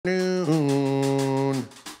moon.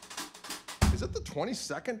 Is it the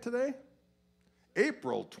 22nd today?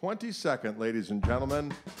 April 22nd, ladies and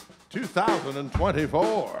gentlemen,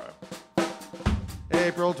 2024.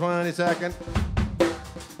 April 22nd,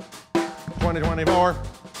 2024.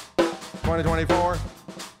 2024.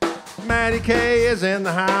 Maddie K is in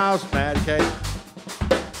the house. Maddie K.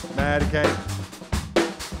 Maddie K.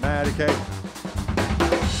 Maddie K.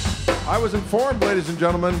 I was informed, ladies and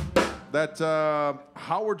gentlemen, that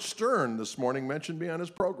Howard Stern this morning mentioned me on his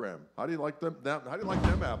program. How do you like them? How do you like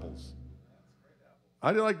them apples?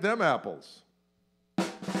 How do you like them apples?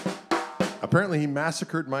 Apparently he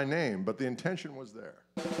massacred my name, but the intention was there.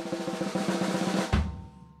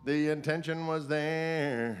 The intention was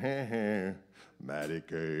there. Maddie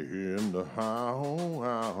K in the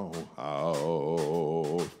house.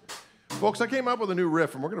 Folks, I came up with a new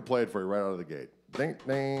riff, and we're going to play it for you right out of the gate. Right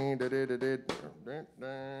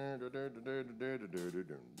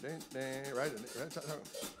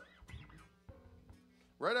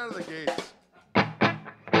out of the gates.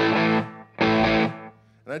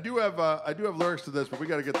 And I do have lyrics to this, but we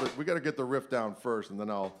got to get the riff down first, and then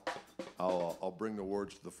I'll bring the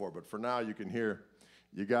words to the fore. But for now, you can hear,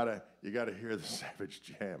 you gotta hear the Savage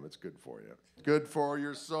Jam. It's good for you. Good for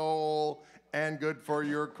your soul and good for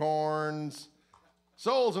your corns.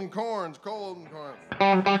 Souls and corns, cold and corns.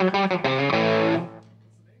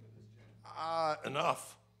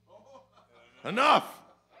 Enough. Enough.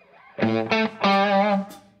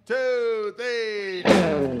 2, 3.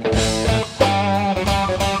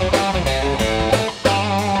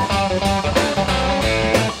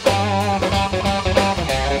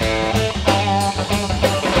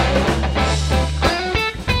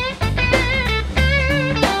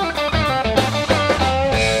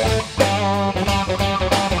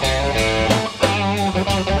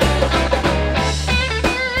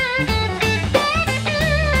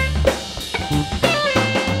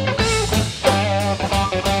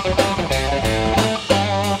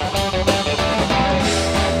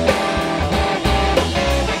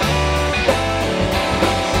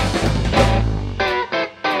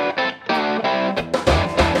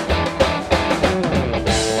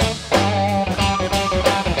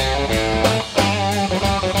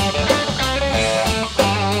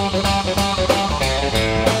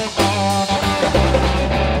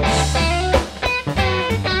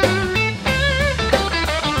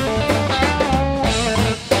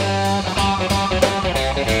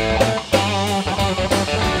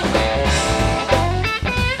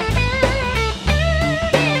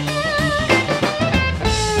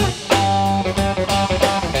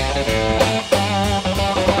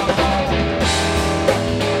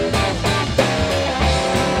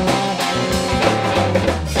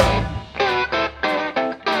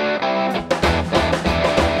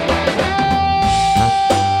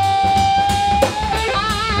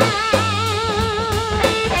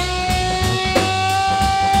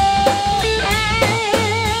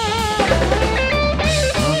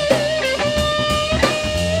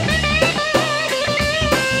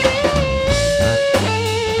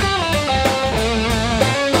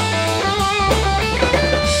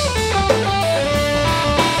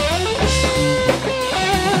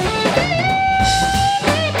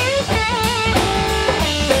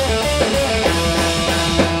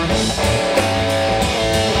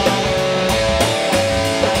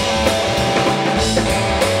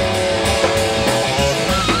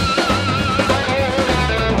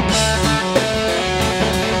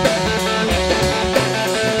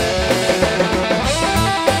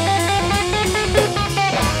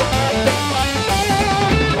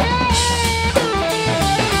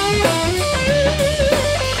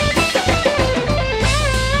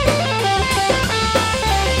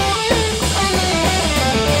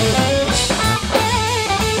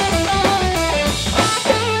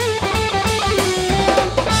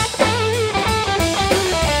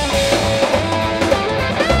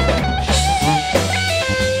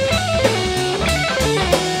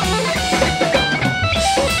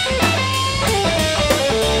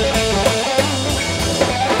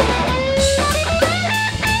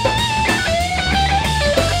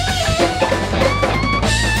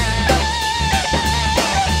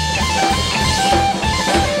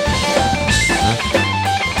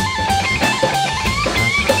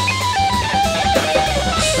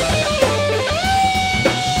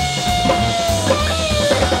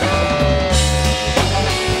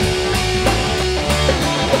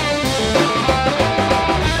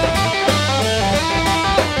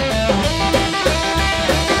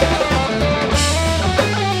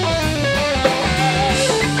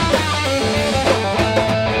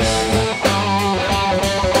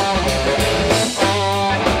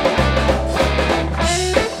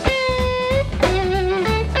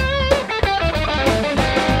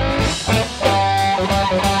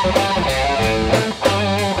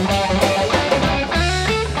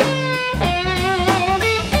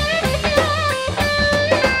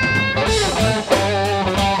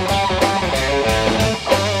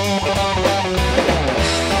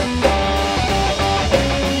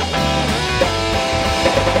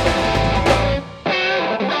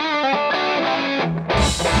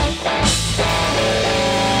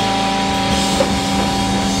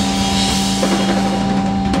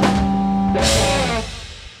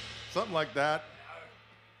 like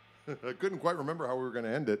that. I couldn't quite remember how we were going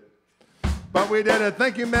to end it. But we did it.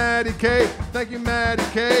 Thank you, Maddie K. Thank you, Maddie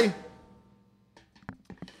K.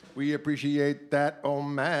 We appreciate that. Oh,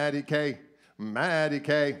 Maddie K. Maddie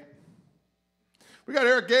K. We got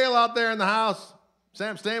Eric Gale out there in the house.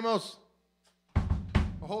 Sam Stamos. A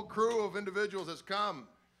whole crew of individuals has come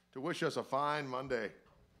to wish us a fine Monday.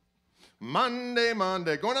 Monday.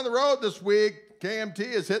 Going on the road this week. KMT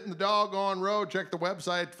is hitting the doggone road. Check the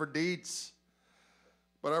website for deets.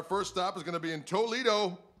 But our first stop is going to be in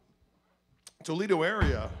Toledo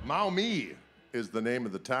area. Maumee is the name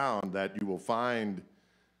of the town that you will find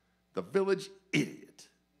the Village Idiot.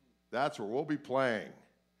 That's where we'll be playing.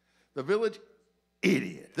 The Village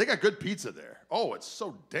Idiot. They got good pizza there. Oh, it's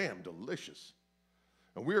so damn delicious.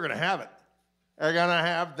 And we're going to have it. They're going to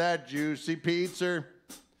have that juicy pizza.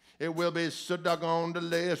 It will be so doggone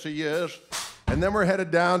delicious. And then we're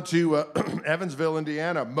headed down to Evansville,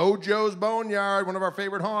 Indiana. Mojo's Boneyard, one of our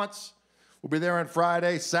favorite haunts. We'll be there on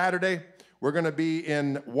Friday. Saturday, we're going to be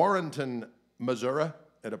in Warrenton, Missouri,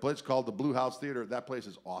 at a place called the Blue House Theater. That place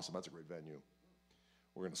is awesome. That's a great venue.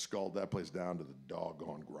 We're going to scald that place down to the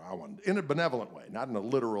doggone ground in a benevolent way, not in a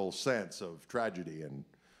literal sense of tragedy and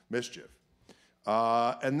mischief.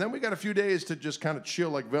 And then we got a few days to just kind of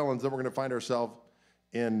chill like villains. Then we're going to find ourselves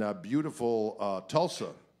in beautiful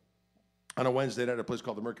Tulsa on a Wednesday night at a place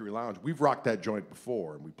called the Mercury Lounge. We've rocked that joint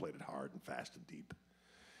before, and we played it hard and fast and deep.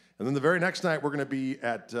 And then the very next night, we're going to be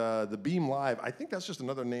at the Beam Live. I think that's just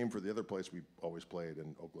another name for the other place we always played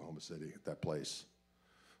in Oklahoma City, at that place.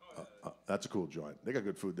 That's a cool joint. They got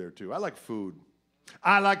good food there, too. I like food.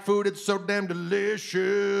 It's so damn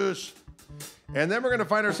delicious. And then we're going to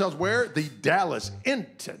find ourselves where? The Dallas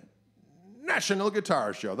International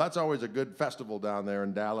Guitar Show. That's always a good festival down there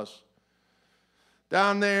in Dallas.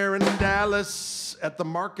 Down there in Dallas at the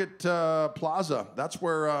Market Plaza. That's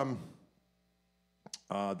where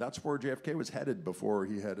JFK was headed before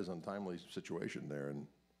he had his untimely situation there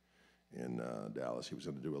in Dallas. He was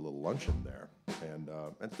going to do a little luncheon there, and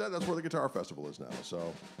instead that's where the Guitar Festival is now.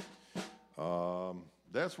 So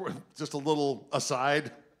that's where, just a little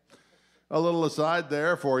aside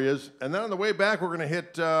there for you. And then on the way back, we're going to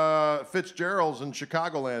hit Fitzgerald's in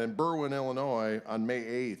Chicagoland in Berwyn, Illinois on May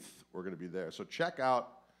 8th. We're going to be there. So check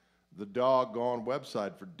out the doggone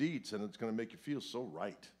website for deets, and it's going to make you feel so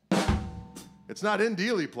right. It's not in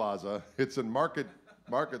Dealey Plaza. It's in Market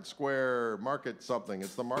Square, Market something.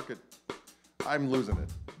 It's the Market. I'm losing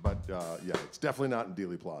it. But, yeah, it's definitely not in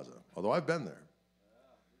Dealey Plaza, although I've been there.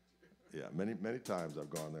 Yeah, many times I've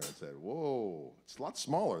gone there and said, whoa, it's a lot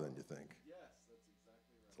smaller than you think. Yes, that's exactly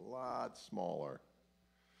right. It's a lot smaller.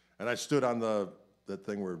 And I stood on that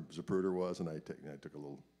thing where Zapruder was, and I took a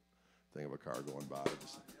little thing of a car going by. On the other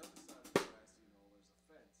side of the tracks, there's a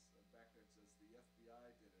fence. And back there it says the FBI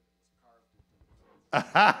did it. It was carved into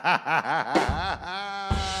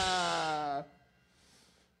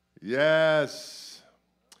the Yes.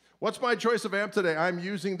 What's my choice of amp today? I'm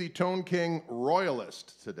using the Tone King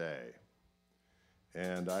Royalist today.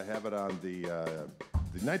 And I have it on the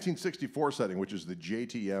 1964 setting, which is the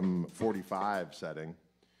JTM 45 setting.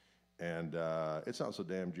 And it sounds so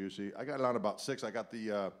damn juicy. I got it on about 6. I got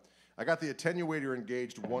the attenuator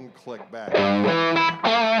engaged 1 click back.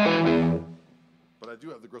 But I do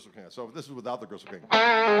have the Gristle King. So this is without the Gristle King.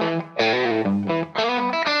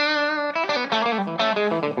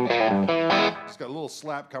 It's got a little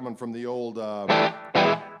slap coming from the old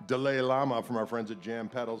Delay Llama from our friends at Jam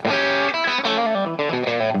Pedals. And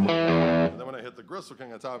then when I hit the Gristle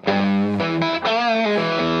King on top,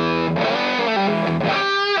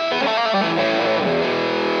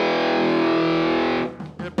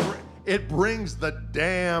 it brings the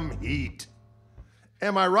damn heat.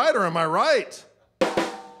 Am I right or am I right?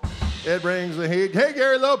 It brings the heat. Hey,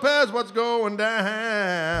 Gary Lopez, what's going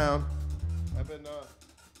down?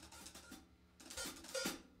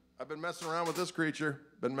 I've been messing around with this creature.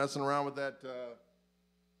 Been messing around with that,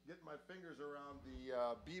 getting my fingers around the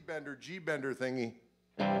B-bender, G-bender thingy.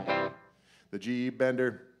 The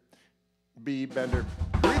G-bender, B-bender.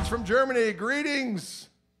 Greets from Germany. Greetings.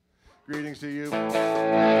 Greetings to you.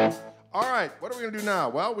 All right, what are we going to do now?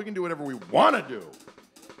 Well, we can do whatever we want to do.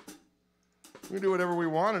 We can do whatever we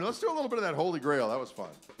want. And let's do a little bit of that Holy Grail. That was fun.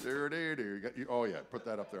 Oh, yeah, put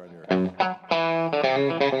that up there on your...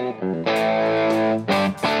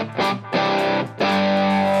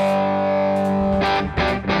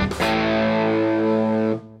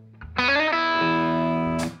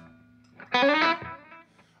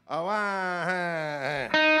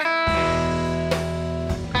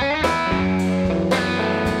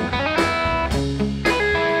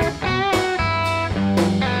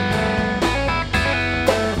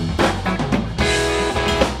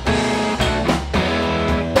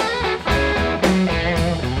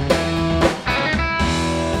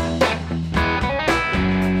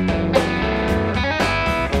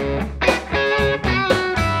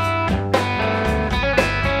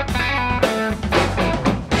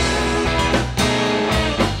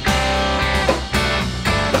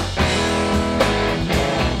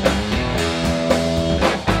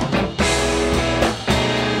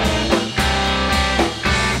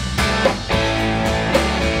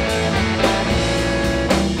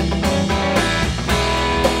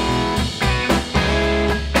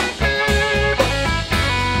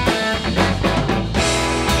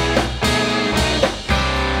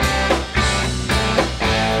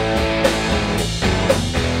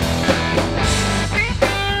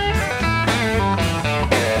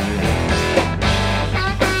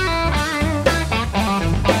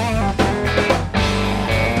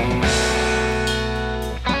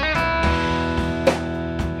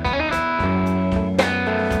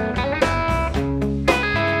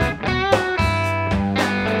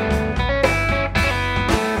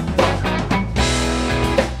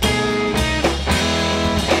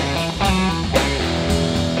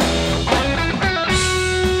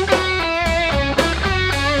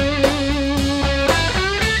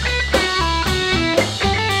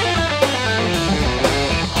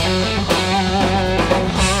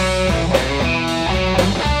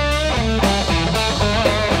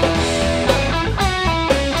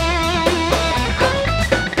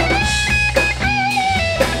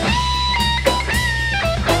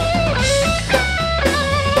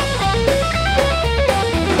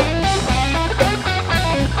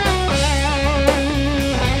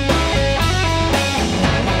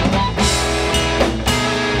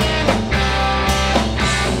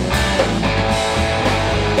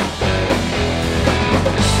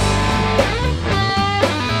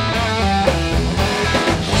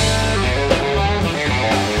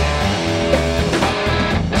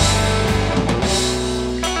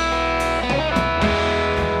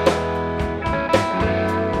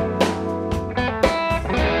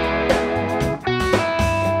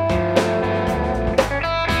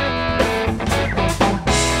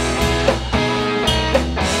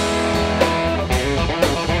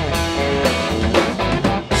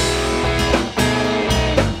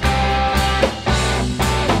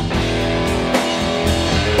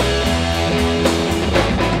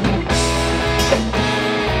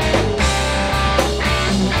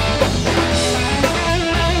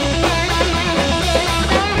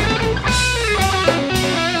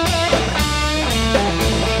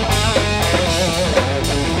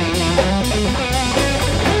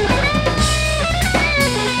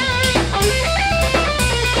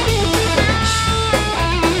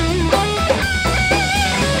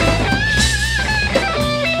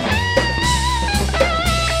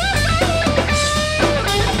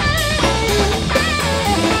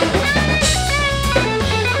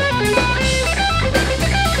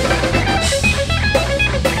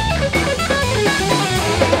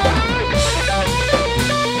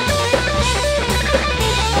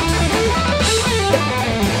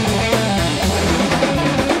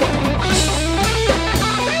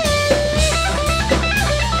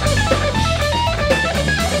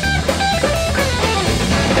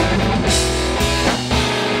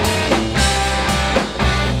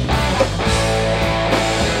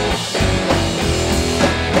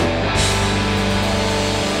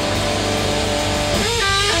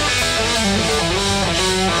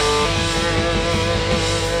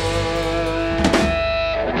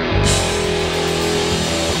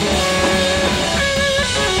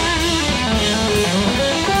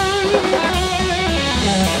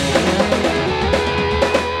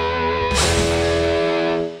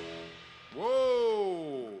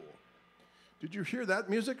 hear that,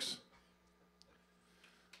 musics?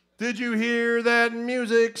 Did you hear that,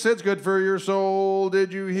 musics? It's good for your soul.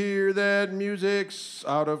 Did you hear that, musics?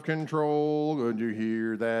 Out of control. Did you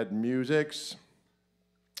hear that, musics?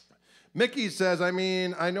 Mickey says, I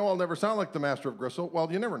mean, I know I'll never sound like the master of Gristle.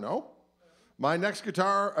 Well, you never know. My next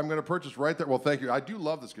guitar, I'm going to purchase right there. Well, thank you. I do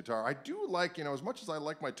love this guitar. I do like, you know, as much as I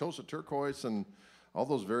like my Tosa turquoise and all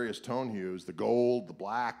those various tone hues, the gold, the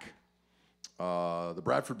black, the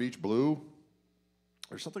Bradford Beach blue,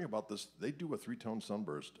 there's something about this. They do a 3-tone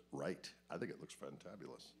sunburst right. I think it looks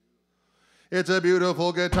fantabulous. It's a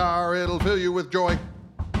beautiful guitar. It'll fill you with joy.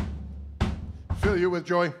 Fill you with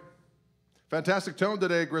joy. Fantastic tone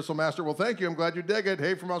today, Gristle Master. Well, thank you. I'm glad you dig it.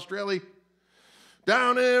 Hey, from Australia.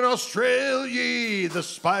 Down in Australia, the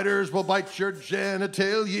spiders will bite your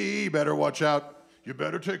genitalia. Better watch out. You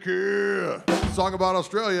better take care. Song about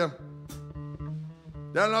Australia.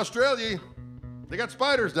 Down in Australia, they got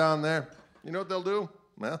spiders down there. You know what they'll do?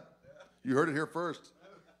 Well, you heard it here first.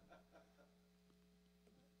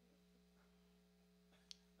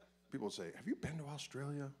 People say, have you been to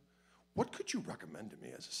Australia? What could you recommend to me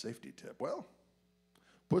as a safety tip? Well,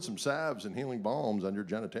 put some salves and healing balms on your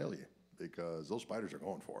genitalia because those spiders are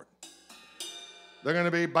going for it. They're going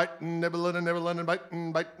to be biting, nibbling, and nibbling, and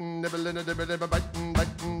biting, biting, nibbling, and nibbling, and biting,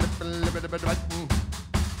 biting, nibbling, nibbling, and biting.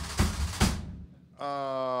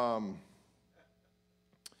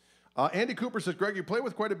 Andy Cooper says, Greg, you play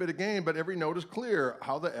with quite a bit of game, but every note is clear.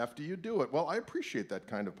 How the F do you do it? Well, I appreciate that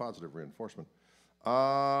kind of positive reinforcement. You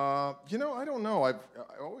know, I don't know. I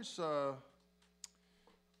always, just do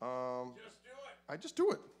it. I just do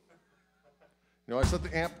it. You know, I set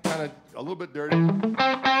the amp kind of a little bit dirty.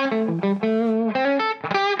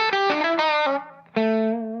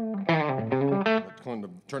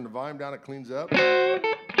 Turn the volume down, it cleans up.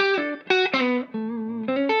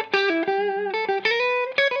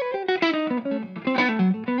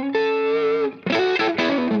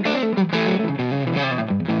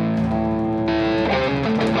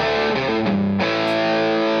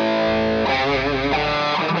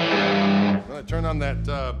 Turn on that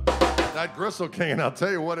Gristle King, and I'll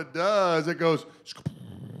tell you what it does. It goes.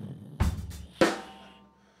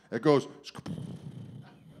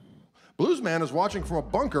 Bluesman is watching from a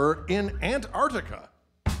bunker in Antarctica.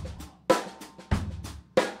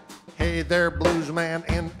 Hey there, Bluesman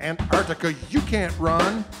in Antarctica. You can't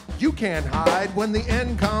run. You can't hide. When the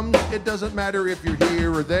end comes, it doesn't matter if you're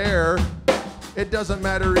here or there. It doesn't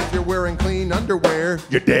matter if you're wearing clean underwear.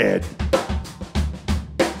 You're dead.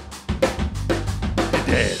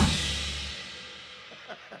 Dead.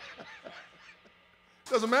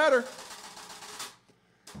 Doesn't matter.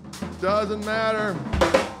 Doesn't matter.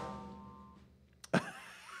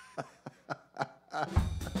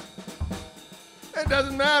 It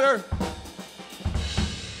doesn't matter.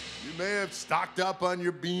 You may have stocked up on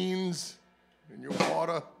your beans and your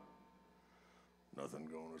water. Nothing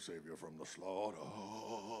gonna save you from the slaughter.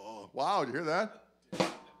 Wow, did you hear that?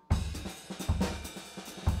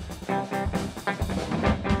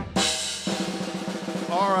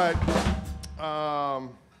 All right.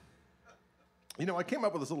 You know, I came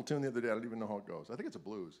up with this little tune the other day. I don't even know how it goes. I think it's a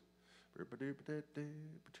blues.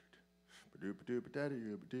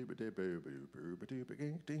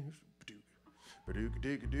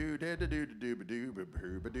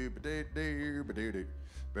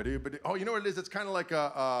 Oh, you know what it is? It's kind of like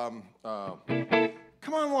a,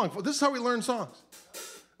 come on along. This is how we learn songs.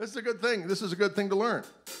 This is a good thing. This is a good thing to learn.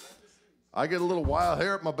 I get a little wild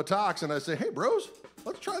hair at my buttocks, and I say, hey, bros,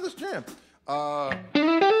 let's try this jam.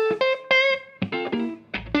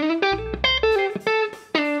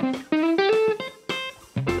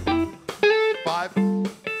 5, 1,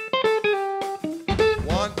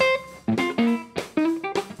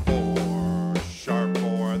 4, sharp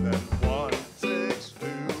 4, and then 1, 6, 2,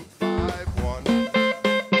 5, 1.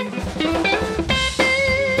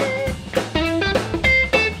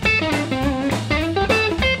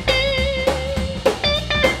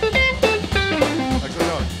 Actually,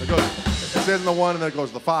 no, it stays in the 1, and then it goes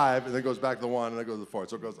to the 5, and then it goes back to the 1, and then it goes to the 4.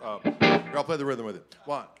 So it goes up. Here, I'll play the rhythm with it.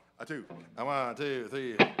 1, 2, 1, 2,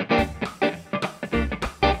 3.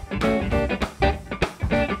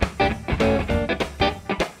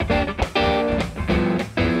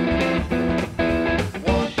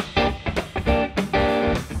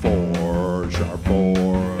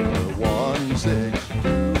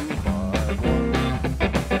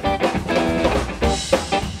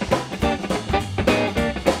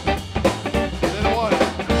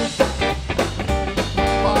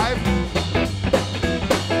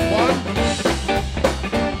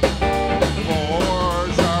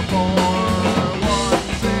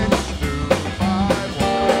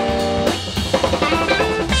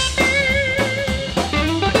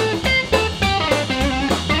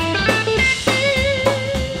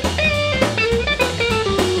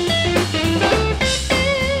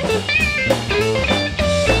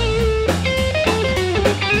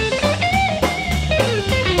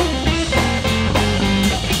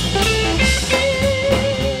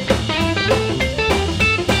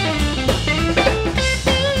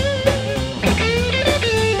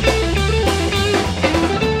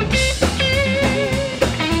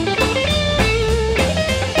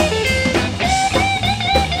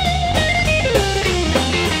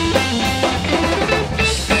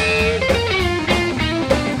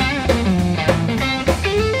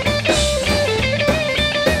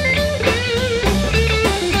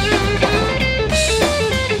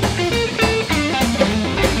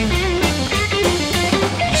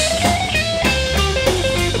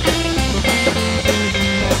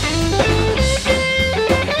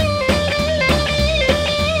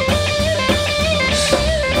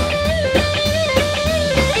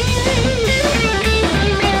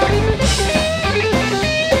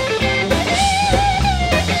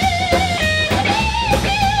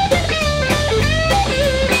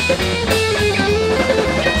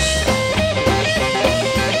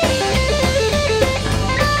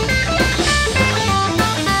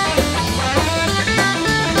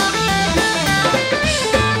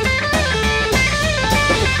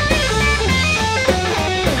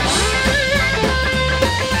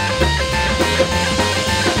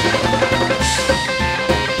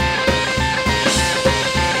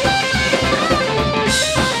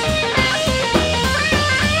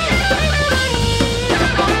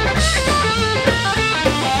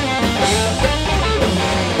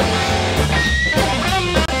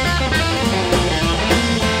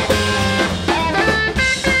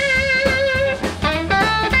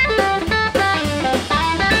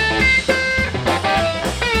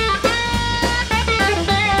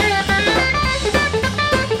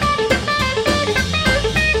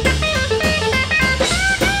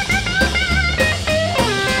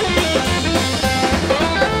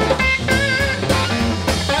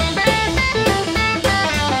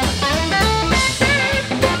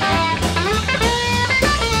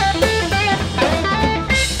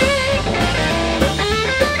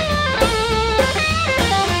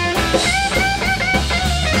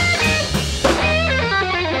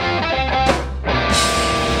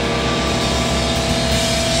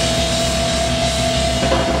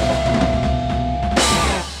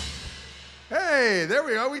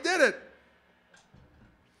 we did it.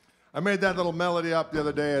 I made that little melody up the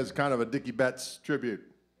other day as kind of a Dickie Betts tribute.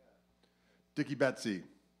 Dickie Betsy.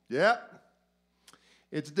 Yep.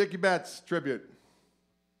 It's Dickie Betts tribute.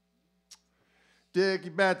 Dickie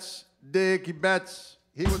Betts, Dickie Betts.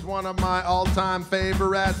 He was one of my all-time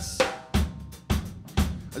favorites.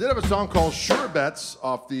 I did have a song called Sure Bets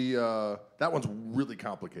off the, that one's really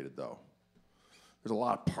complicated though. There's a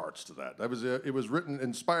lot of parts to that. It was written,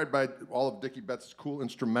 inspired by all of Dickie Betts' cool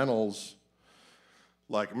instrumentals,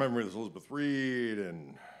 like Memory of Elizabeth Reed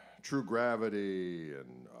and True Gravity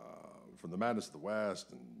and From the Madness of the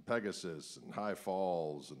West and Pegasus and High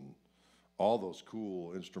Falls and all those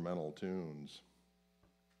cool instrumental tunes.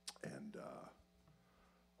 And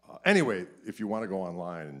anyway, if you want to go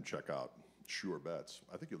online and check out Sure Bets,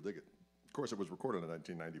 I think you'll dig it. Of course, it was recorded in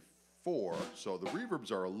 1994, so the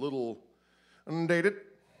reverbs are a little dated,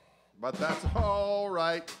 but that's all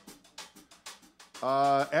right.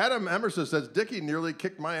 Adam Emerson says, Dickie nearly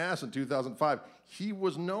kicked my ass in 2005. He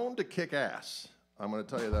was known to kick ass. I'm going to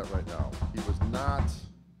tell you that right now.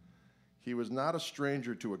 He was not a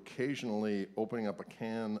stranger to occasionally opening up a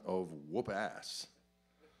can of whoop ass.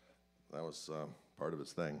 That was part of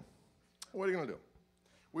his thing. What are you going to do?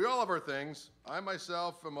 We all have our things. I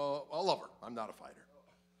myself am a lover. I'm not a fighter.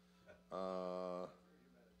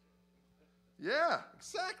 Yeah,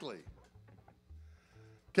 exactly.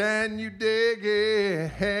 Can you dig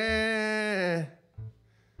it?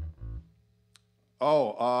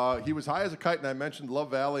 Oh, he was high as a kite, and I mentioned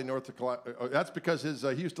Love Valley, North Carolina. That's because he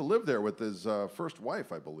used to live there with his first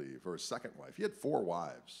wife, I believe, or his second wife. He had 4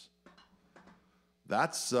 wives.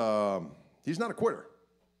 That's, he's not a quitter.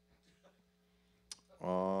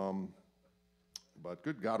 But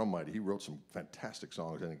good God Almighty, he wrote some fantastic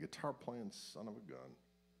songs and a guitar-playing son of a gun.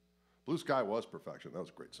 Blue Sky was perfection. That was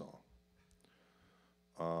a great song.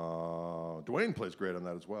 Dwayne plays great on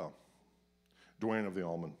that as well. Dwayne of the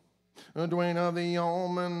Almond. Dwayne of the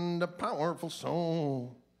Almond, a powerful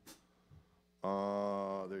soul.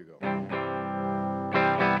 There you go.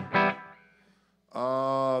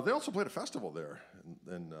 They also played a festival there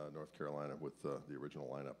in North Carolina with the original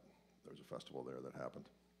lineup. There was a festival there that happened.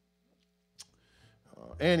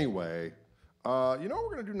 Anyway, you know what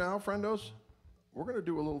we're going to do now, friendos? We're going to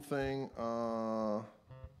do a little thing.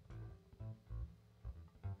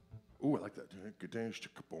 Ooh, I like that.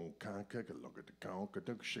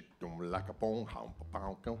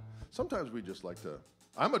 Sometimes we just like to.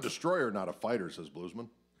 I'm a destroyer, not a fighter, says Bluesman.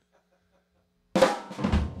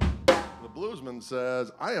 The Bluesman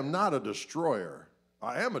says, I am not a destroyer.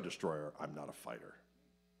 I am a destroyer. I'm not a fighter.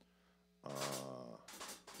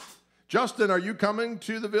 Justin, are you coming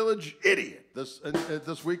to the Village? Idiot.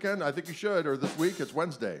 This weekend? I think you should, or this week. It's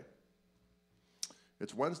Wednesday.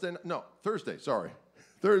 It's Wednesday. No, Thursday. Sorry.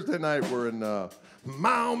 Thursday night, we're in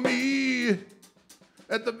Maumee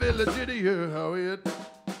at the Village Idiot.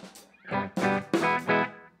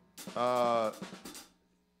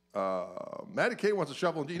 Matty K wants to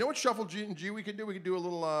shuffle. Do you know what shuffle G and G we can do? We can do a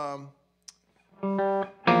little.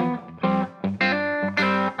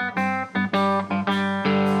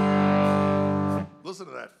 Listen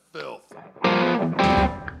to that filth.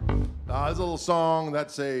 There's a little song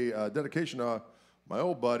that's a dedication to my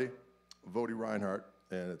old buddy, Vody Reinhardt,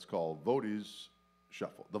 and it's called Vody's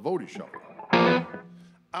Shuffle. The Vody Shuffle.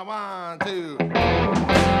 I want to.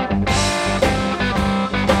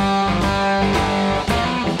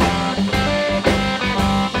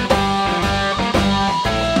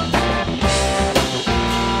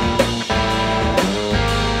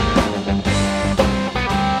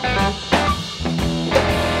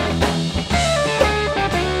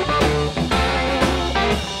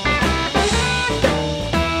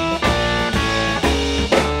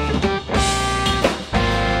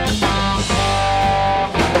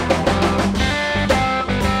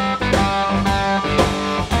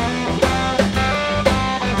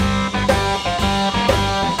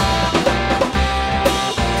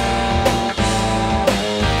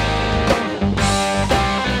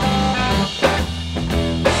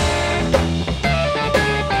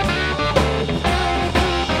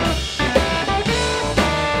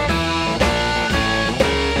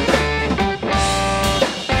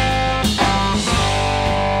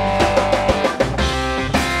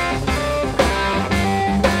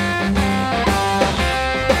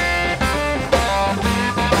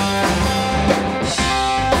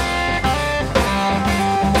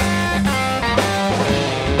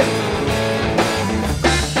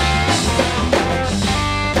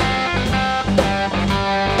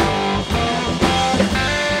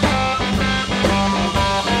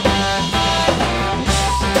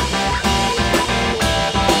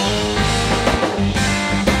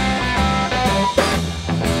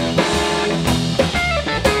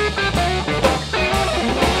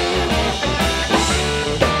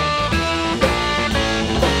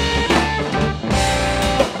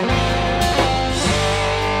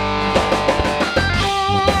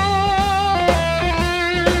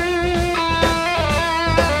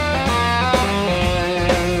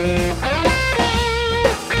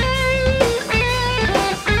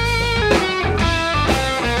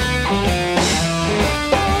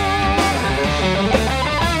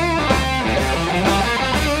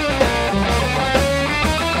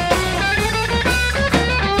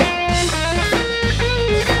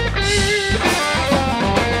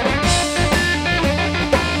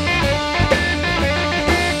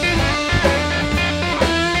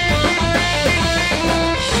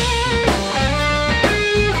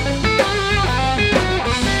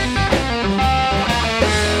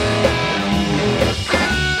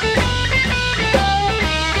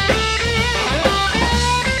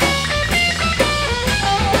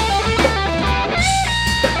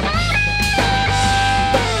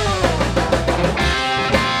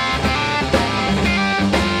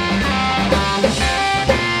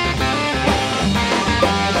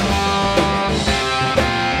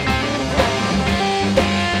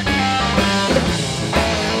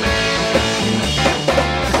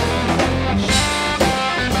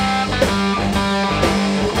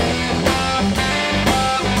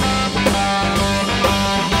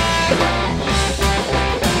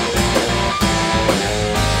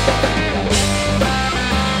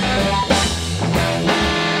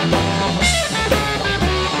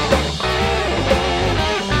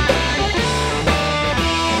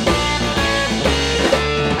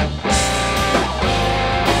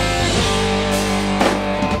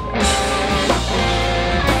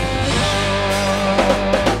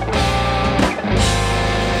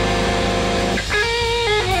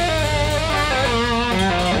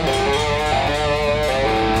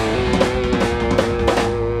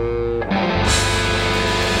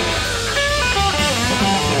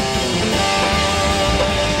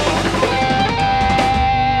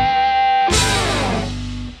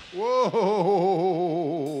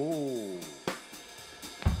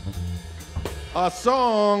 A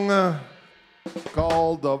song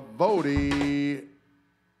called the Vody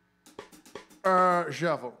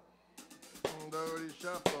Shuffle. Vody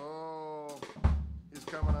Shuffle. He's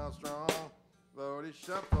coming out strong. Vody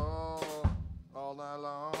Shuffle all night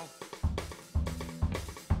long.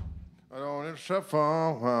 I don't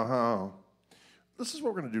shuffle. This is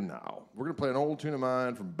what we're going to do now. We're going to play an old tune of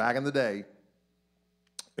mine from back in the day.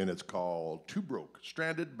 And it's called Too Broke,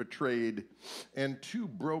 Stranded, Betrayed, and Too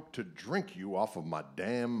Broke to Drink You Off of My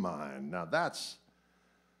Damn Mind. Now that's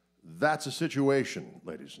a situation,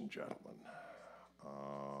 ladies and gentlemen.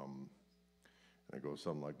 And it goes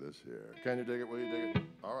something like this here. Can you dig it? Will you dig it?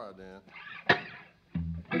 All right, Dan.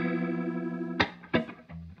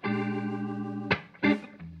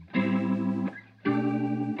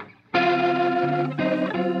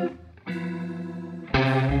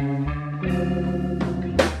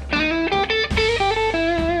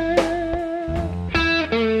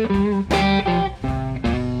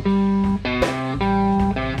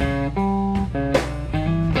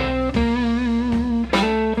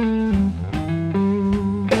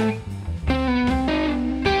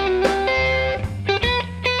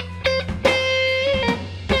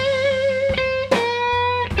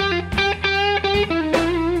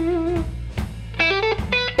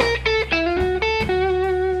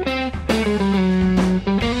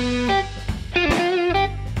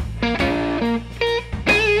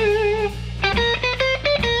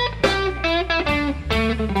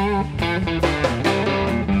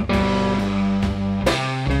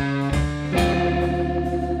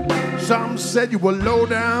 Some said you were low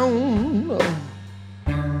down,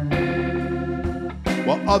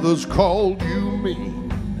 while others called you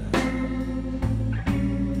mean.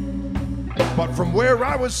 But from where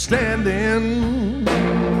I was standing,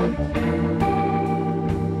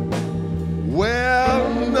 well,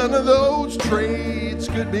 none of those traits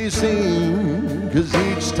could be seen, 'cause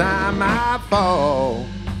each time I fall,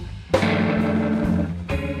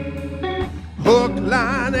 hook,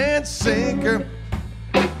 line, and sinker,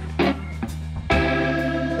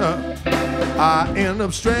 I end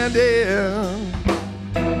up stranded,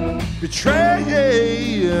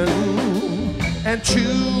 betrayed, and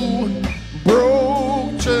too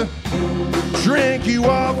broke to drink you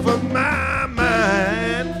off of my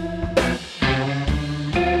mind.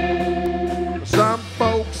 Some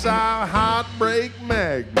folks are heartbreak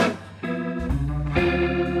magnets,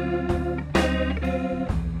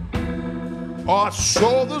 or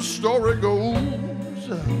so the story goes.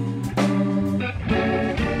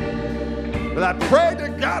 But I pray to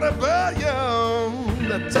God above you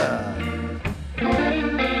that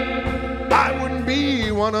I wouldn't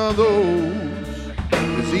be one of those,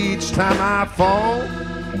 'cause each time I fall,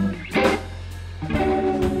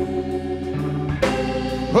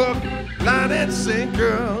 hook, line, and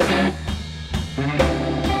sinker,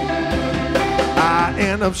 I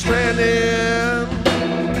end up stranded,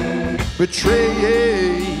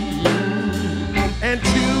 betrayed, and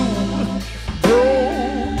too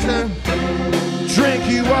broke to drink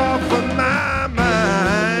you off of my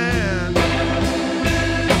mind.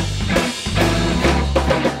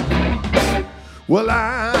 Well,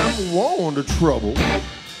 I'm worn to trouble,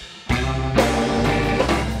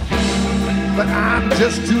 but I'm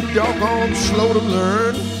just too doggone slow to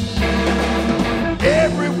learn.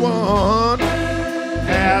 Everyone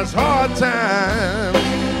has hard times,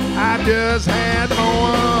 I just had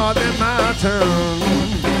more than my turn.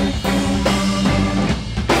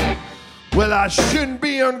 Well, I shouldn't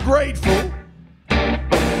be ungrateful,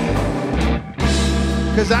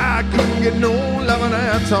 'cause I couldn't get no loving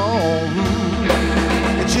at all.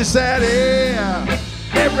 And she said, yeah,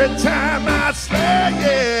 every time I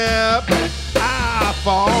slip, I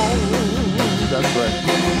fall. That's right.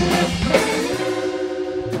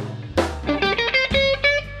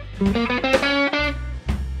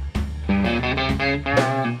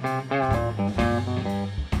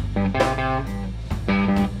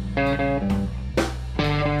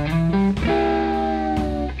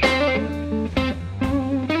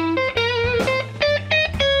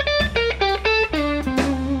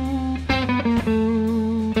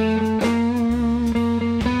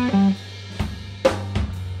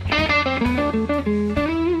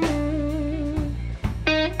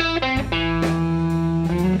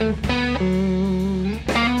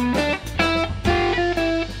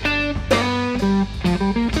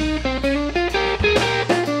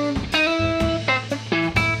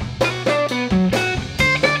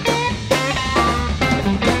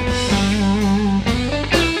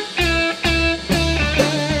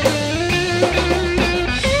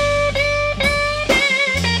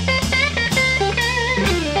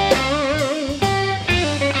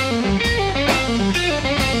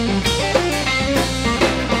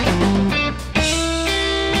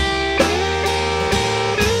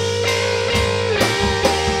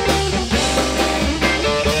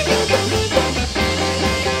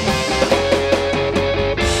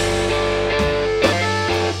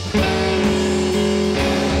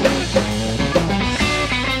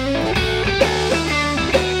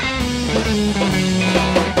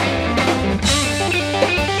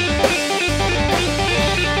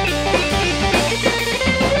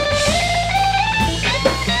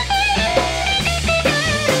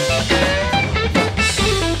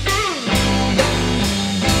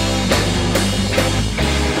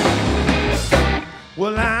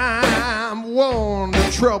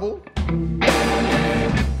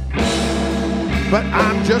 but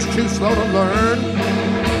I'm just too slow to learn.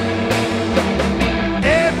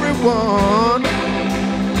 Everyone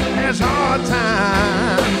has hard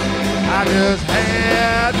times. I just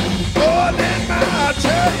had more than my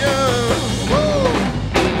tell you.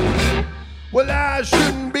 Whoa. Well, I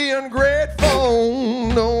shouldn't be ungrateful,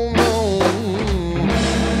 no, no.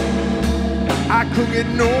 I couldn't get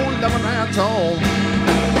no loving at all.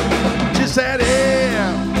 Just that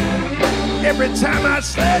air. Every time I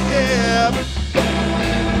slip,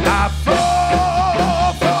 I fall.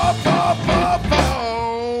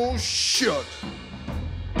 Shut.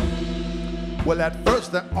 Well, at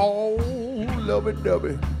first they're all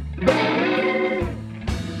lovey-dovey,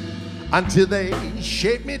 until they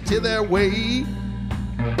shape me to their way.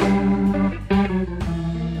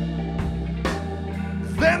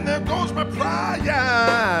 Then there goes my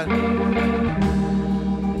pride,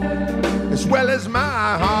 as well as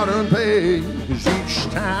my hard-earned pay. 'Cause each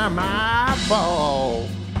time I fall,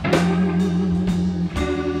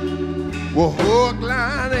 well, hook,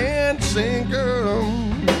 line, and sinker,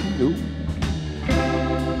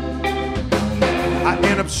 I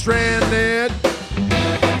end up stranded,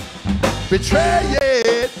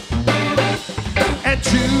 betrayed, and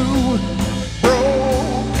too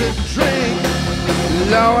broke to drink.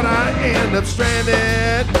 Lord, I end up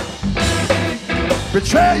stranded,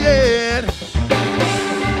 betrayed,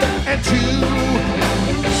 and too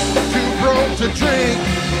broke to drink.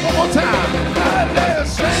 One more time. I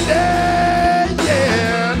left stranded,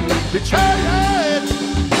 yeah, betrayed,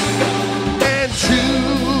 and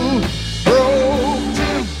too broke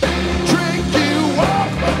to drink you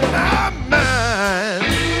off of my mind.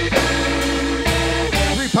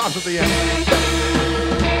 3 pops at the end.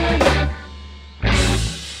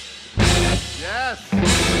 Yes.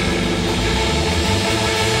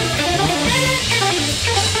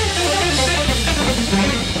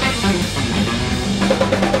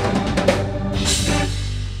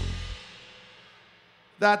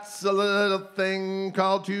 That's a little thing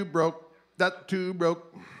called Too Broke. That Too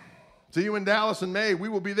Broke. See you in Dallas in May. We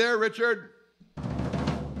will be there, Richard.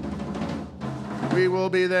 We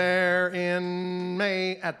will be there in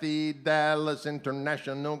May at the Dallas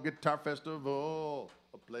International Guitar Festival.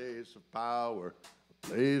 A place of power, a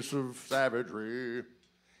place of savagery.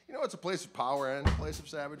 You know it's a place of power and a place of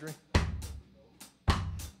savagery?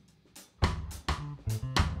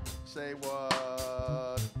 Say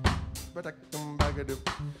what?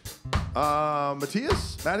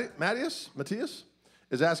 Matthias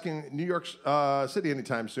is asking New York City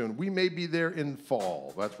anytime soon. We may be there in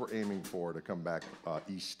fall. That's what we're aiming for, to come back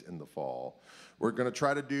east in the fall. We're going to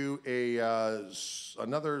try to do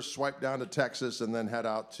another swipe down to Texas and then head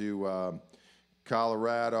out to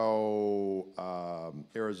Colorado,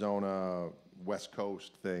 Arizona, West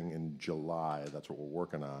Coast thing in July. That's what we're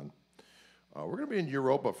working on. We're going to be in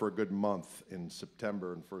Europa for a good month in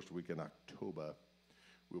September and first week in October.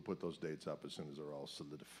 We'll put those dates up as soon as they're all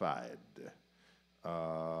solidified.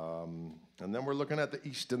 And then we're looking at the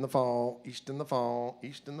East in the fall, East in the fall,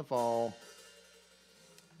 East in the fall.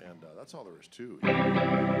 And that's all there is to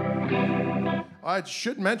it. I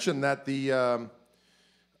should mention that the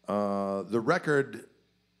record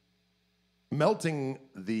Melting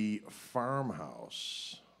the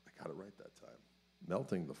Farmhouse, I got it right that time,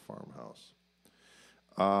 Melting the Farmhouse,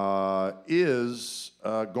 is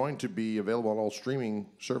going to be available on all streaming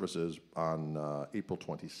services on April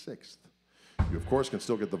 26th. You, of course, can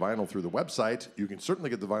still get the vinyl through the website. You can certainly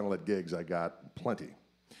get the vinyl at gigs. I got plenty.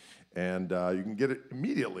 And you can get it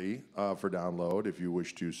immediately for download if you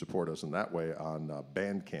wish to support us in that way on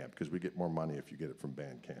Bandcamp, because we get more money if you get it from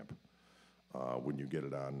Bandcamp. When you get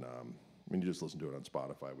it on, when you just listen to it on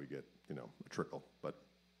Spotify, we get, a trickle. But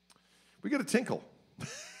we get a tinkle.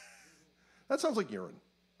 That sounds like urine.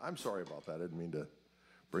 I'm sorry about that. I didn't mean to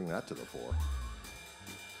bring that to the fore.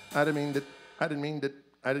 I didn't mean to.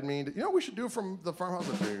 You know what we should do from the Farmhouse?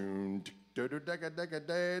 And then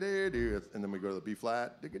we go to the B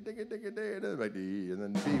flat, and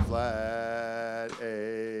then B flat,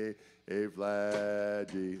 A flat,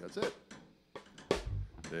 G. That's it.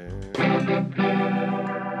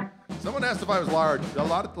 Someone asked if I was large. A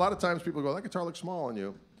lot of times people go, "That guitar looks small on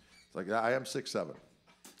you." It's like, I am 6'7".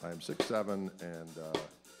 I am 6'7" and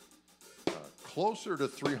closer to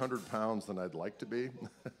 300 pounds than I'd like to be.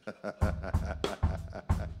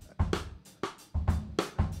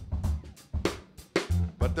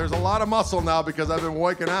 But there's a lot of muscle now because I've been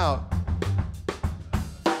working out.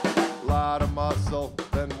 A lot of muscle,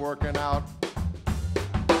 been working out.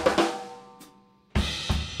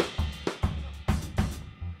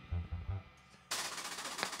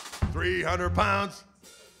 £300.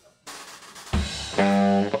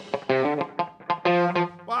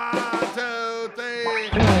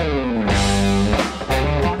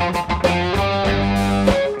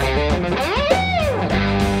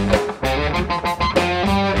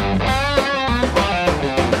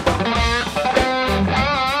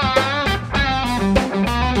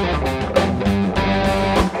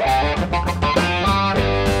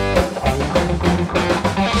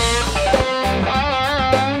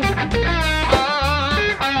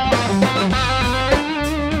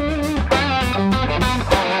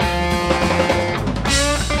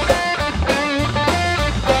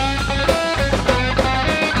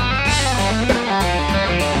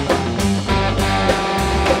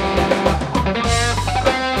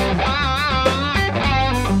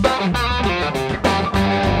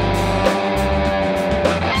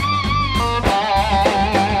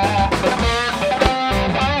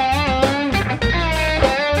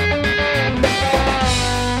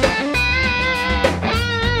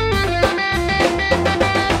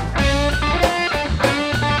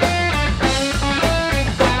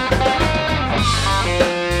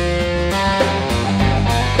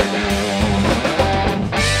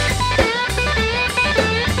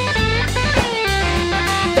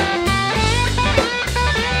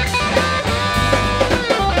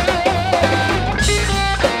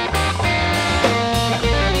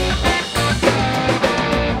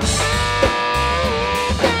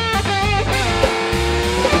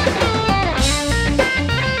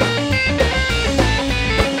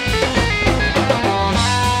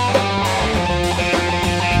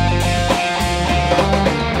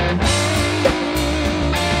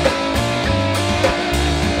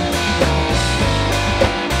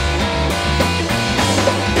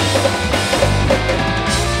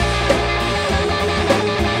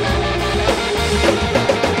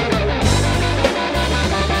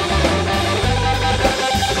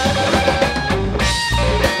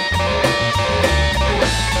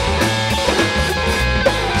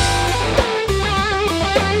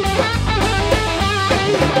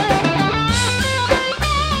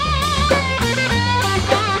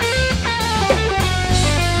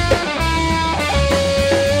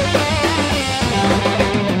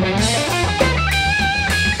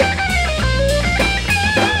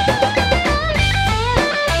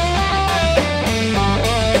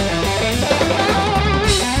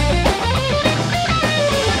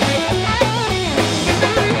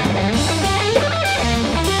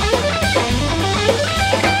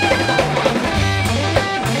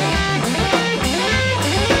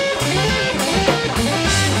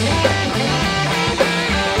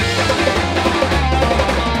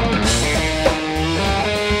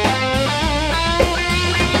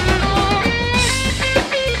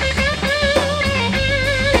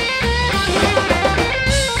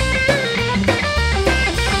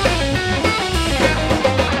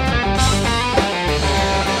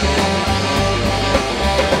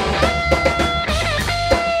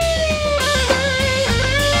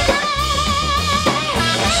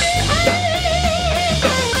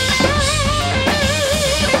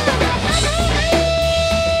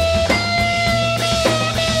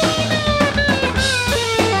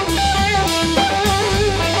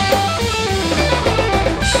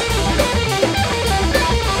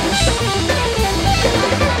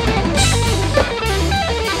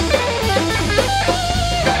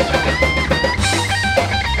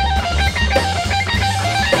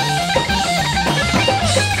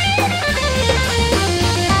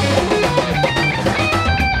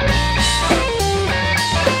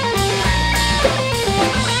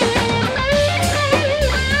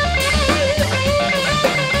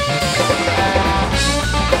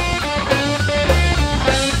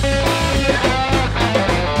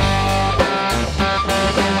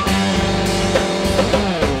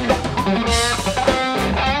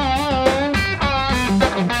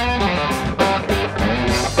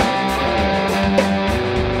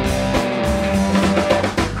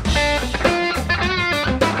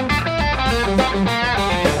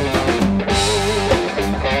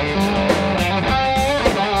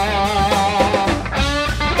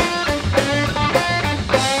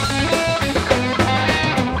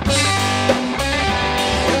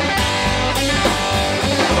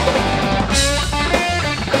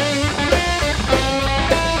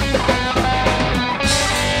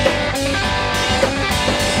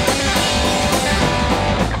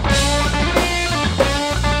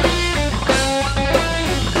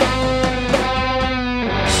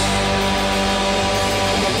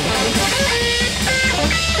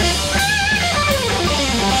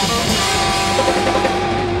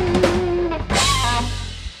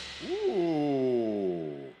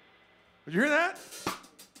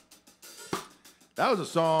 was a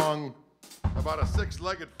song about a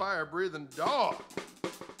six-legged fire-breathing dog.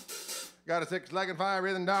 Got a six-legged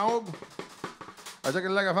fire-breathing dog. A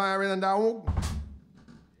six-legged fire-breathing dog.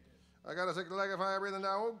 I got a six-legged fire-breathing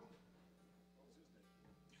dog.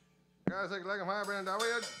 Got a six-legged fire-breathing dog.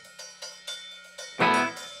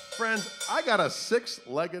 Friends, I got a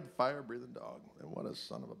six-legged fire-breathing dog. And what a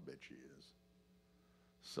son of a bitch he is.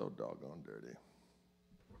 So doggone dirty.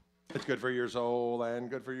 It's good for your soul and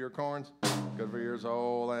good for your corns. Good for your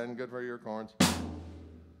soul and good for your corns. We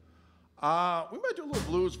might do a little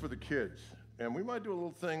blues for the kids. And we might do a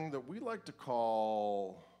little thing that we like to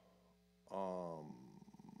call...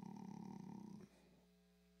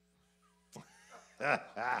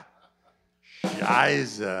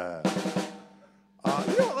 Shiza.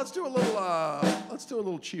 You know what? Let's do a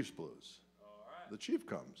little Chiefs blues. All right. The Chief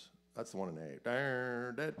comes. That's the one in A.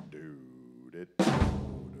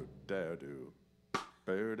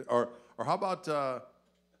 Or how about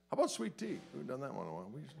Sweet Tea? We've done that one in a while.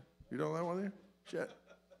 You done that one there? Shit.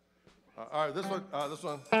 All right, this one.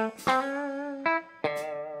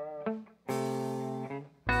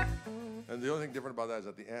 And the only thing different about that is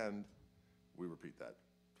at the end, we repeat that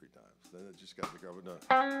 3 times. Then it just got to go done.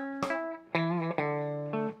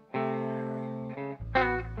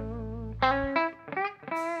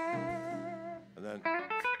 And then it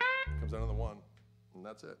comes down to the 1, and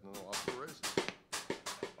that's it. And then off to the races.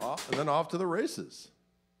 Off to the races.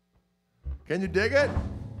 Can you dig it?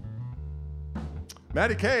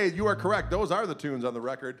 Matty K, you are correct. Those are the tunes on the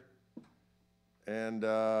record. And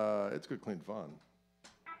it's good, clean fun.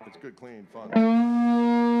 It's good, clean fun.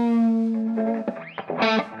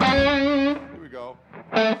 Here we go.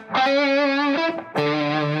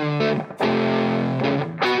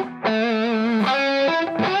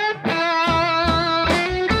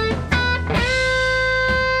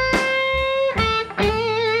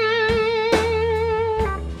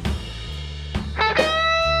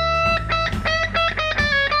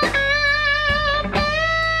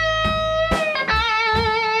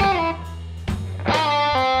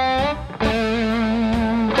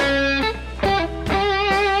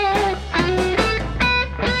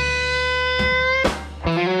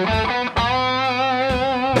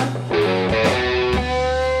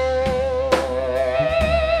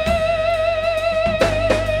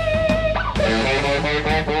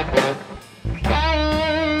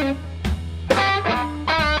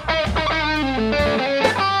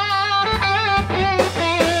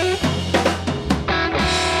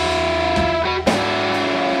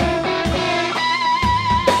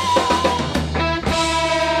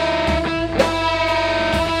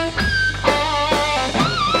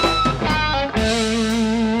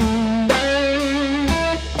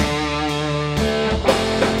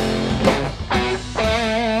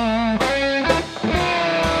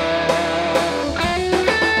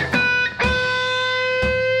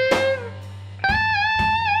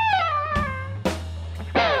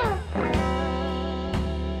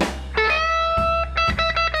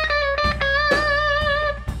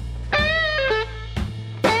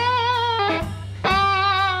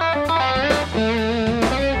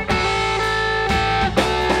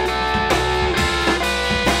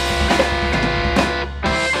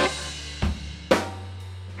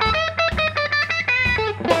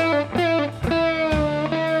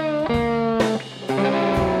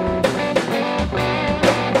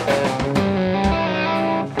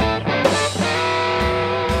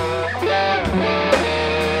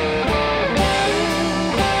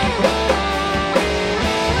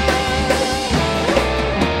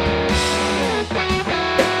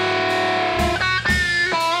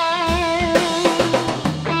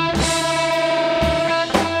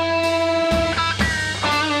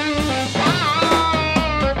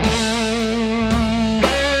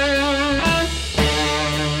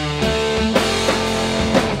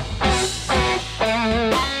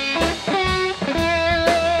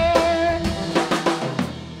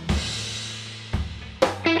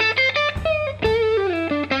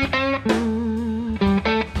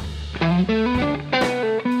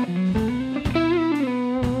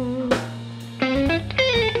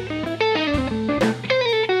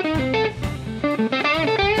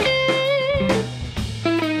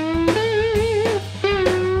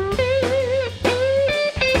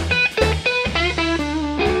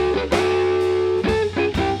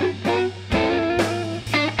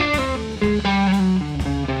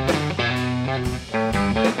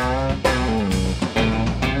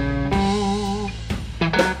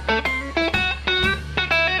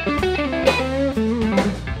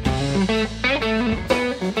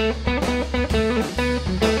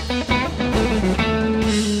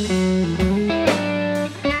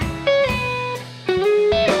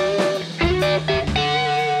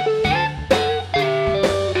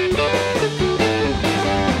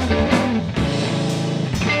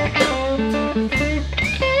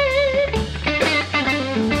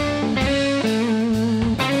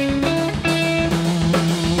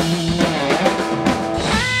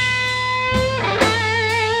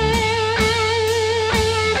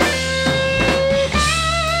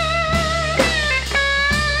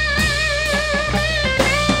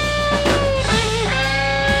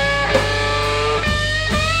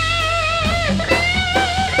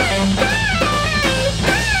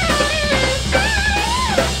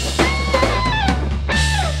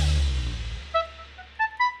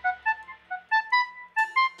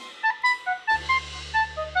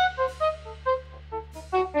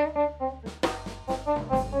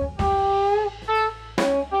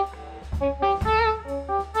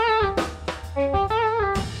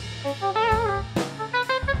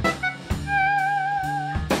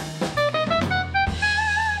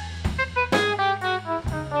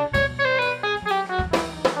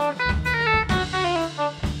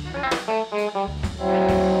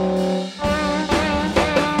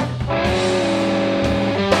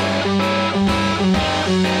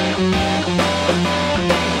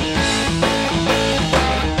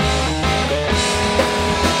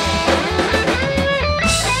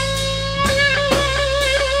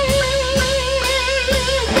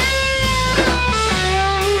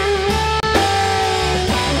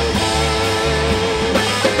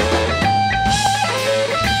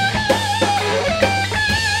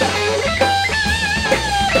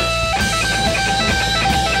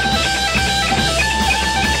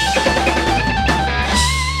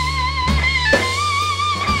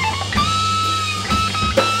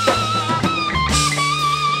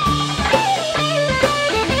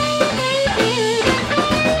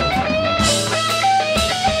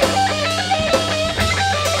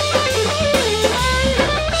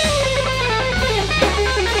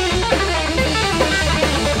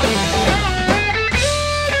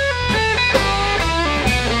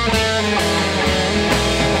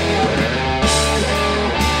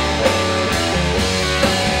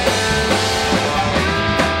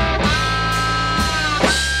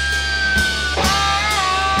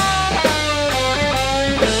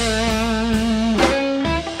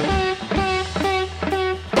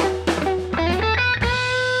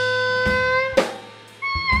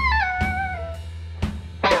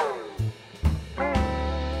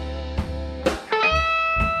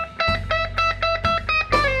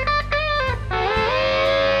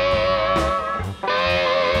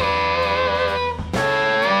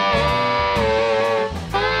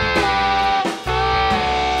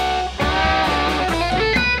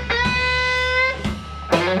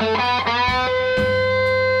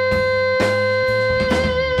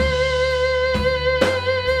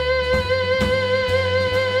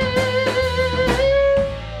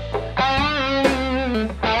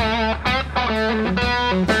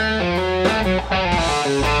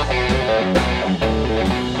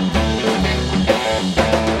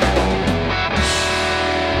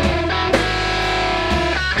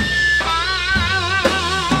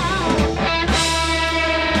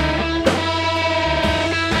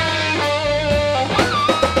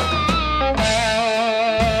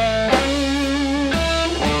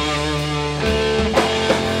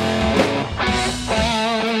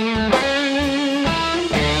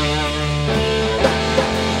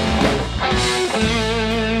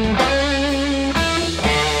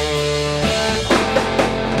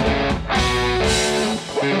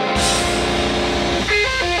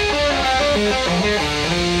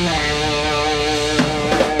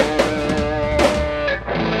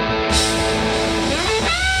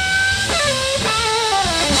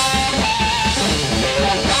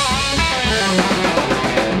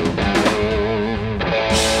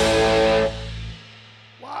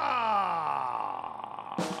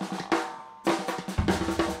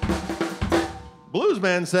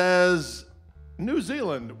 Newsman says, New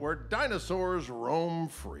Zealand, where dinosaurs roam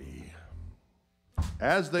free,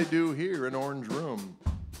 as they do here in Orange Room.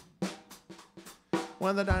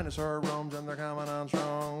 When the dinosaur roams and they're coming on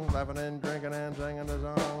strong, laughing and drinking and singing the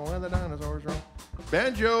song. When the dinosaurs roam.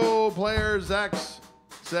 Banjo player Zex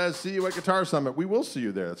says, see you at Guitar Summit. We will see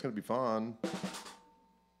you there. It's going to be fun.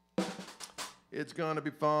 It's going to be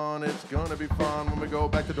fun. It's going to be fun when we go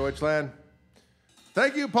back to Deutschland.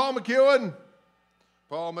 Thank you, Paul McEwen.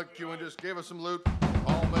 Paul McEwen just gave us some loot.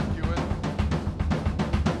 Paul McEwen.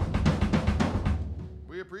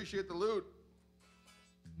 We appreciate the loot.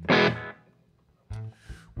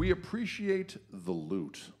 We appreciate the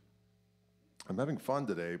loot. I'm having fun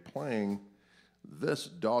today playing this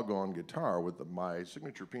doggone guitar with my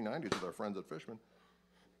signature P90s with our friends at Fishman.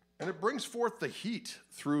 And it brings forth the heat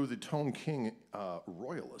through the Tone King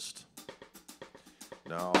Royalist.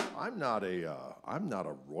 Now, I'm not a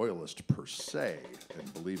royalist per se in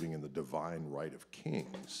believing in the divine right of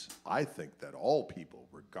kings. I think that all people,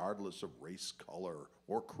 regardless of race, color,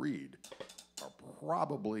 or creed, are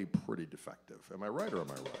probably pretty defective. Am I right or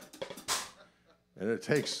am I right? And it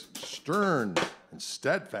takes stern and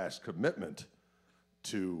steadfast commitment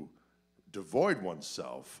to devoid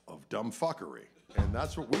oneself of dumb fuckery. And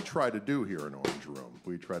that's what we try to do here in Orange Room.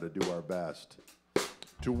 We try to do our best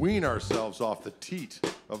to wean ourselves off the teat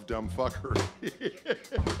of dumb fuckery.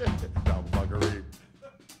 Dumb fuckery.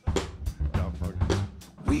 Dumb fuckery.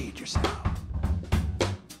 Weed yourself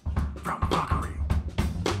from fuckery.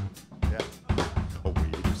 Yeah. Oh,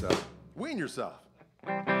 weed yourself. Wean yourself.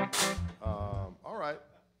 All right.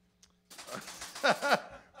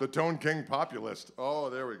 The Tone King populist.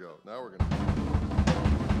 Oh, there we go. Now we're going to...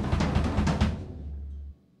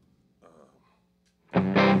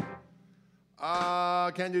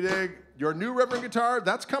 Can you dig? Your new Reverend guitar,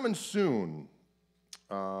 that's coming soon.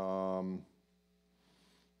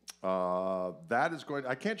 That is going,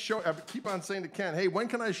 I can't show, I keep on saying to Ken, hey, when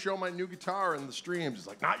can I show my new guitar in the streams? He's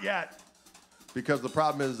like, not yet. Because the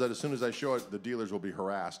problem is that as soon as I show it, the dealers will be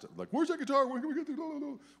harassed. Like, where's that guitar? When can we get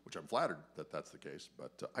the, which I'm flattered that that's the case,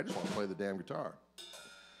 but I just want to play the damn guitar.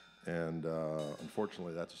 And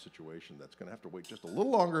unfortunately, that's a situation that's going to have to wait just a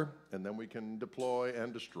little longer, and then we can deploy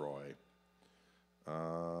and destroy.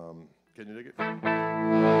 Can you dig it?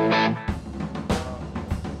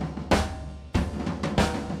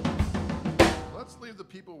 Let's leave the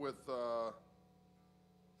people with... I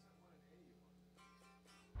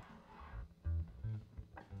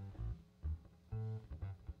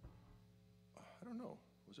don't know.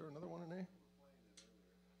 Was there another one in A?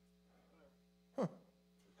 Huh.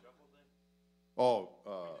 Oh,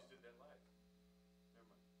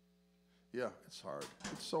 yeah, it's hard.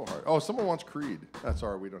 It's so hard. Oh, someone wants Creed. That's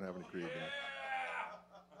all right. We don't have any Creed.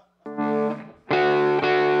 Oh,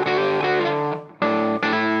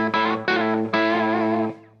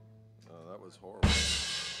 that was horrible.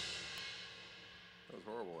 That was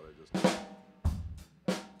horrible what I just did.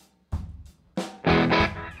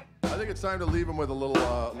 I think it's time to leave them with a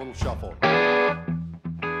little shuffle.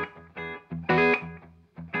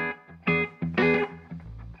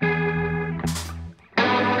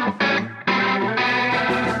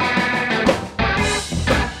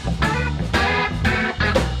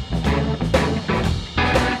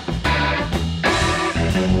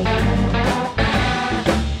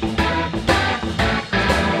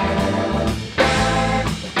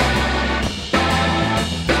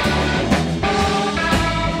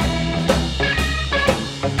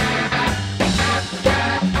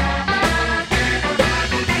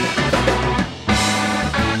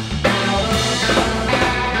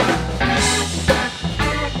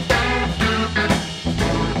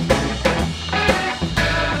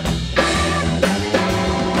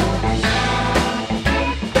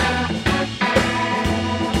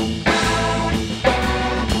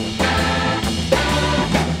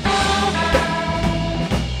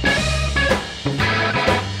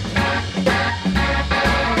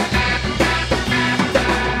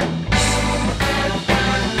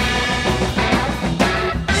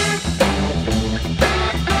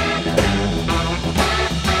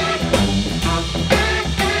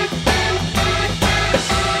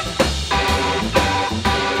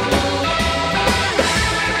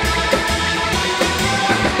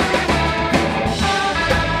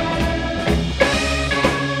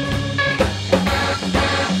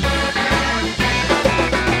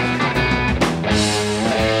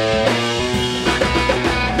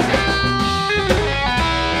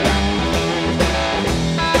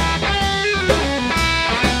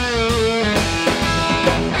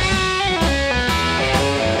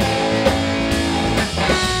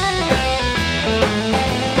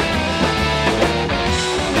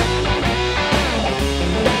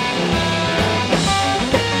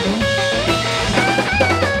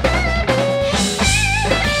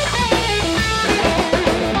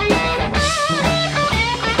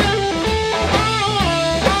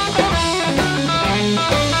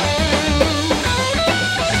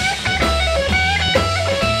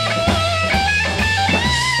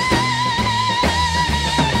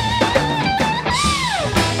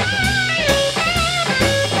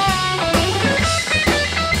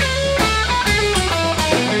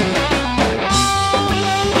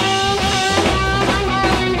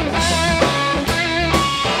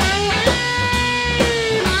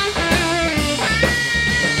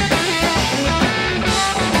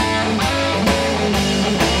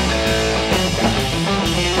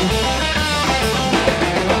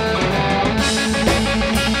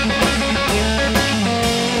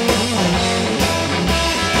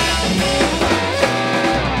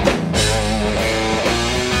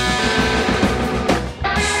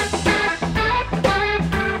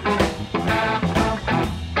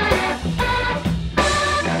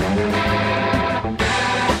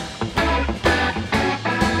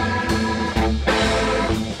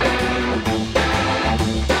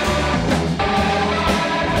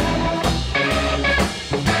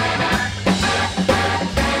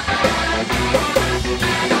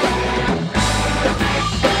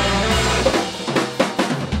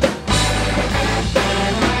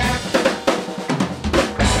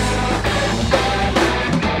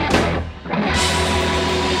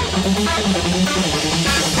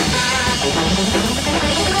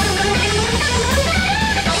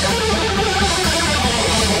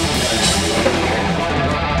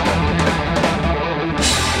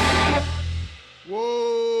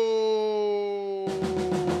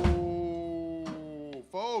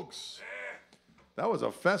 That was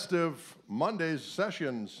a festive Monday's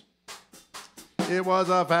sessions. It was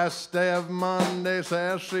a festive Monday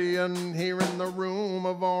session here in the room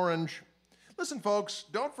of orange. Listen, folks,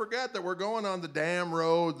 don't forget that we're going on the damn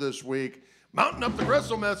road this week. Mounting up the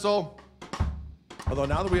gristle missile. Although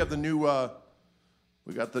now that we have the new,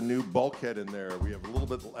 we got the new bulkhead in there, we have a little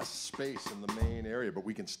bit less space in the main area, but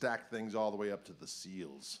we can stack things all the way up to the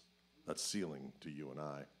seals. That's ceiling to you and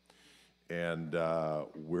I. And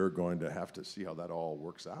we're going to have to see how that all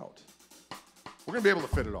works out. We're going to be able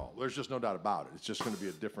to fit it all. There's just no doubt about it. It's just going to be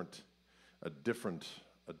a different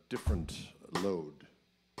load.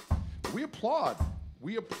 We applaud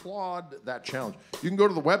that challenge. You can go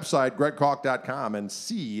to the website, gregkoch.com, and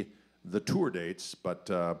see the tour dates. But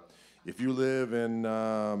if you live in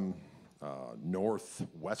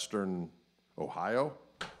northwestern Ohio,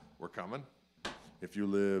 we're coming. If you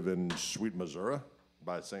live in sweet Missouri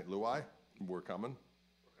by St. Louis, we're coming.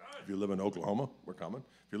 If you live in Oklahoma, we're coming.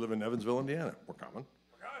 If you live in Evansville, Indiana, we're coming.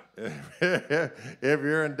 If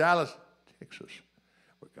you're in Dallas, Texas,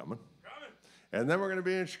 we're coming. And then we're going to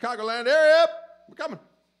be in Chicagoland area, we're coming.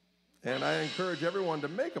 And I encourage everyone to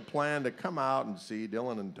make a plan to come out and see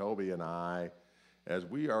Dylan and Toby and I, as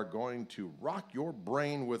we are going to rock your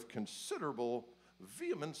brain with considerable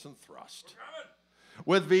vehemence and thrust.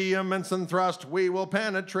 With vehemence and thrust, we will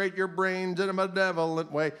penetrate your brains in a benevolent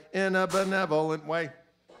way,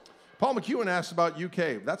 Paul McEwen asks about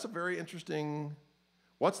UK. That's a very interesting,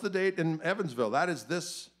 what's the date in Evansville? That is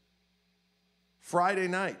this Friday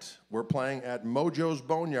night. We're playing at Mojo's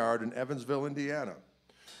Boneyard in Evansville, Indiana.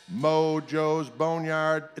 Mojo's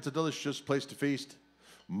Boneyard, it's a delicious place to feast.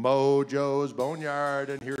 Mojo's Boneyard,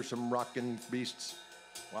 and here's some rockin' beasts.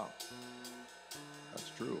 Wow, that's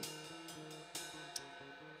true.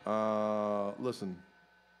 Listen.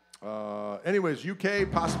 Anyways, UK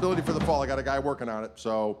possibility for the fall. I got a guy working on it.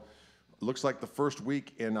 So looks like the first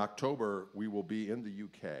week in October we will be in the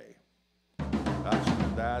UK.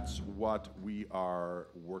 That's what we are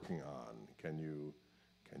working on. Can you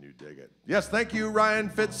dig it? Yes, thank you, Ryan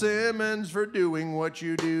Fitzsimmons, for doing what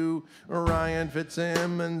you do. Ryan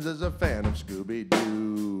Fitzsimmons is a fan of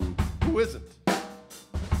Scooby-Doo. Who isn't?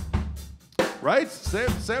 Right? Sam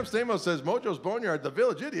Stamos says, Mojo's Boneyard, the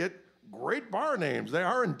Village Idiot, great bar names. They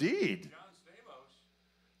are indeed. John Stamos.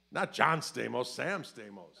 Not John Stamos, Sam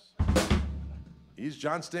Stamos. He's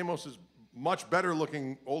John Stamos' much better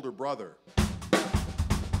looking older brother.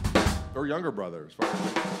 Or younger brother, as far as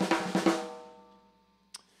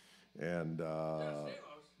and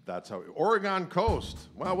that's how, Oregon Coast.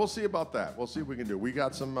 Well, we'll see about that. We'll see what we can do. We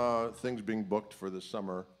got some things being booked for this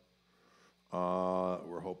summer.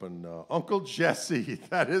 We're hoping Uncle Jesse.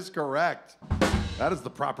 That is correct. That is the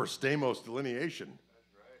proper Stamos delineation.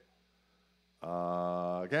 That's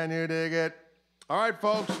right. Can you dig it? All right,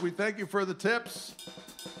 folks. We thank you for the tips.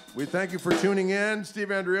 We thank you for tuning in. Steve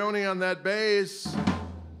Andreoni on that bass.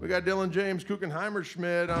 We got Dylan James Kuchenheimer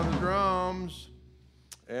Schmidt on the drums.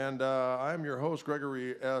 And I'm your host,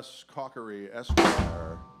 Gregory S. Cockery,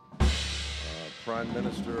 Esquire, Prime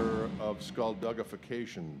Minister of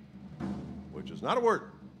Skullduggification, which is not a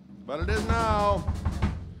word, but it is now.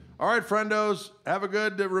 All right, friendos, have a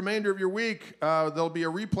good remainder of your week. There'll be a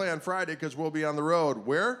replay on Friday because we'll be on the road.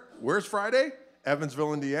 Where? Where's Friday?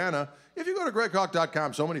 Evansville, Indiana. If you go to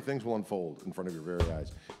gregkoch.com, so many things will unfold in front of your very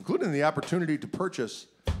eyes, including the opportunity to purchase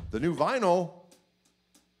the new vinyl,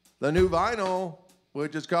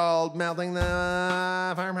 which is called Melting the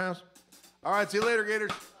Farmhouse. All right, see you later,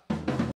 Gators.